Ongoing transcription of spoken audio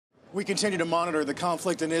We continue to monitor the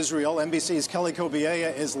conflict in Israel. NBC's Kelly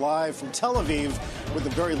Kobiea is live from Tel Aviv with the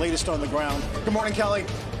very latest on the ground. Good morning, Kelly.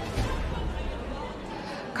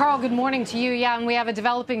 Carl, good morning to you. Yeah, and we have a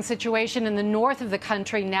developing situation in the north of the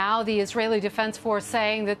country now. The Israeli Defense Force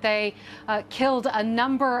saying that they killed a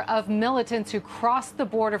number of militants who crossed the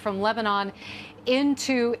border from Lebanon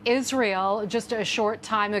into Israel just a short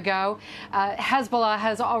time ago. Hezbollah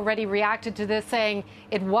has already reacted to this, saying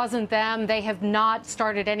it wasn't them. They have not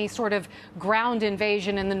started any sort of ground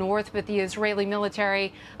invasion in the north, but the Israeli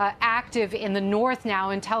military active in the north now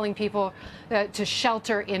and telling people to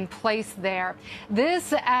shelter in place there.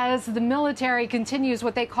 This as the military continues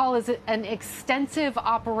what they call is an extensive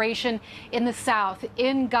operation in the south,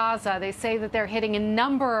 in Gaza. They say that they're hitting a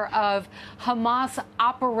number of Hamas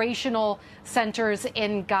operational centers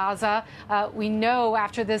in Gaza. We know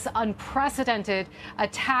after this unprecedented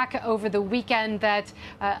attack over the weekend that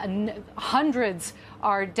hundreds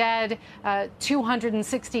are dead,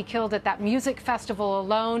 260 killed at that music festival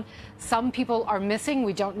alone. Some people are missing.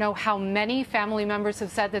 We don't know how many. Family members have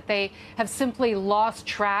said that they have simply lost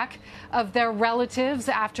track of their relatives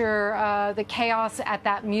after the chaos at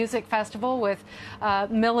that music festival with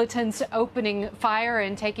militants opening fire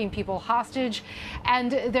and taking people hostage.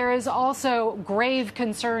 And there is also grave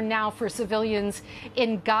concern now for civilians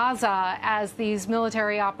in Gaza as these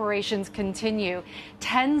military operations continue.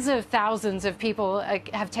 Tens of thousands of people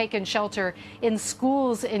have taken shelter in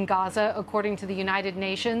schools in Gaza, according to the United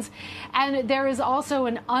Nations. And there is also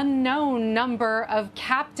an unknown number of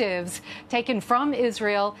captives taken from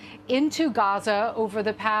Israel into Gaza over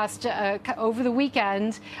the past, over the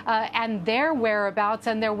weekend, and their whereabouts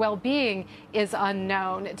and their well-being is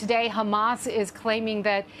unknown. Today, Hamas is claiming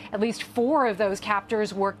that at least 4 of those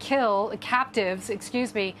captives were killed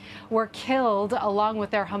along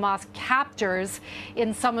with their Hamas captors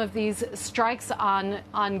in some of these strikes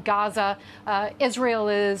on Gaza. Israel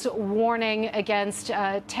is warning against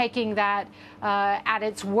taking that at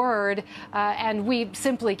its word, and we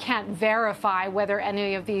simply can't verify whether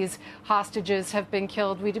any of these hostages have been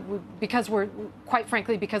killed because we're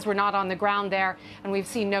not on the ground there and we've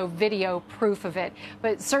seen no video proof of it.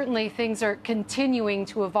 But certainly things are continuing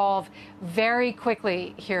to evolve very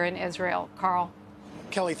quickly here in Israel. Carl.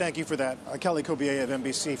 Kelly, thank you for that. Kelly Kobiea of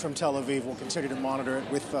NBC from Tel Aviv. Will continue to monitor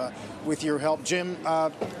it with your help. Jim,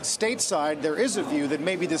 stateside, there is a view that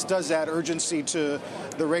maybe this does add urgency to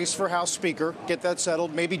the race for House Speaker. Get that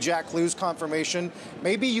settled. Maybe Jack Lew's confirmation.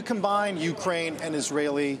 Maybe you combine Ukraine and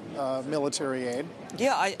Israeli military aid.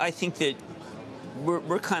 Yeah, I think that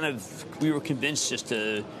we were convinced just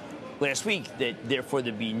last week that therefore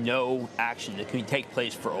there'd be no action that could take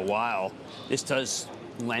place for a while. This does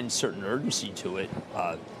lend certain urgency to it.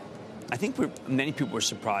 I think many people were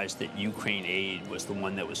surprised that Ukraine aid was the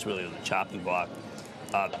one that was really on the chopping block.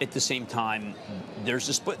 At the same time, there's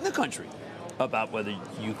a split in the country about whether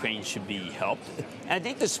Ukraine should be helped. And I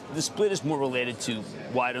think the split is more related to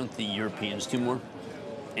why don't the Europeans do more?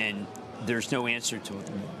 And there's no answer to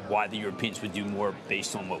why the Europeans would do more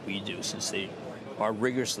based on what we do, since they are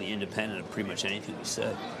rigorously independent of pretty much anything we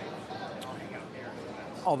say.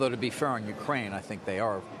 Although, to be fair on Ukraine, I think they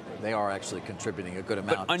are actually contributing a good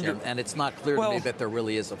amount, Jim. And it's not clear to me that there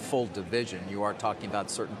really is a full division. You are talking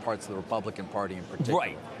about certain parts of the Republican Party in particular.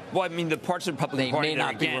 Right. Well, I mean, the parts of the Republican Party may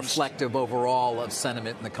not be reflective overall of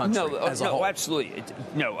sentiment in the country as a whole. No, absolutely.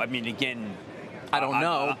 No, I mean, again, I don't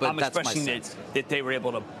know, but I'm that's my expressing sense. that they were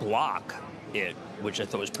able to block it, which I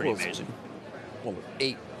thought was pretty amazing. Well,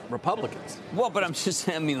 8 Republicans. Well, but I'm just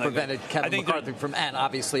saying, I mean, like, prevented Kevin McCarthy from, and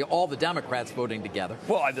obviously all the Democrats voting together.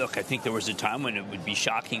 Well, I think there was a time when it would be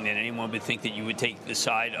shocking that anyone would think that you would take the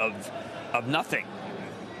side of nothing,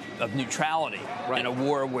 of neutrality, in a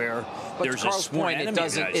war where there's a sworn enemy.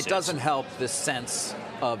 It doesn't help this sense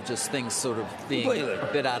of just things sort of being a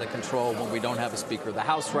bit out of control when we don't have a Speaker of the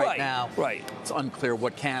House right now. Right. It's unclear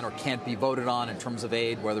what can or can't be voted on in terms of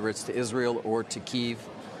aid, whether it's to Israel or to Kyiv.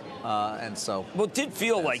 And so, well, it did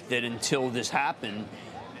feel like that until this happened,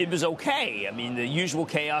 it was okay. I mean, the usual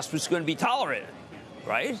chaos was going to be tolerated,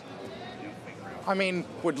 right? I mean,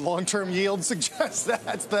 would long-term yield suggest that?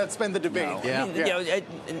 That's been the debate. No. Yeah.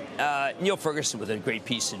 I mean, Neil Ferguson with a great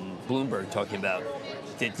piece in Bloomberg talking about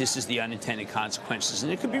that this is the unintended consequences,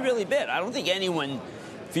 and it could be really bad. I don't think anyone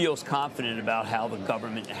feels confident about how the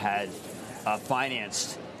government had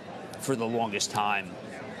financed for the longest time.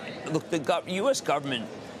 Look, the U.S. government.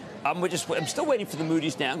 I'm still waiting for the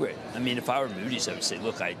Moody's downgrade. I mean, if I were Moody's, I would say,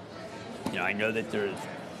 look, I know that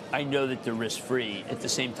they're risk-free. At the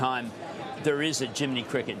same time, there is a Jiminy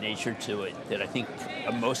Cricket nature to it that I think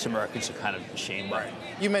most Americans are kind of ashamed of.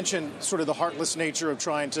 You mentioned sort of the heartless nature of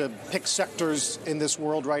trying to pick sectors in this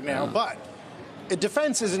world right now, but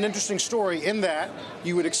defense is an interesting story in that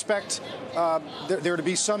you would expect there to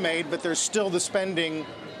be some aid, but there's still the spending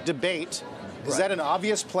debate. Is that an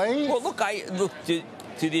obvious play? Well, look,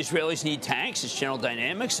 do the Israelis need tanks? It's General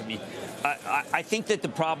Dynamics. I mean, I think that the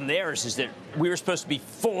problem there is that we were supposed to be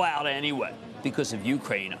full out anyway because of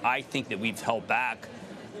Ukraine. I think that we've held back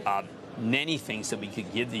many things that we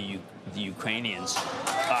could give the Ukrainians,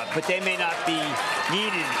 but they may not be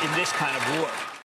needed in this kind of war.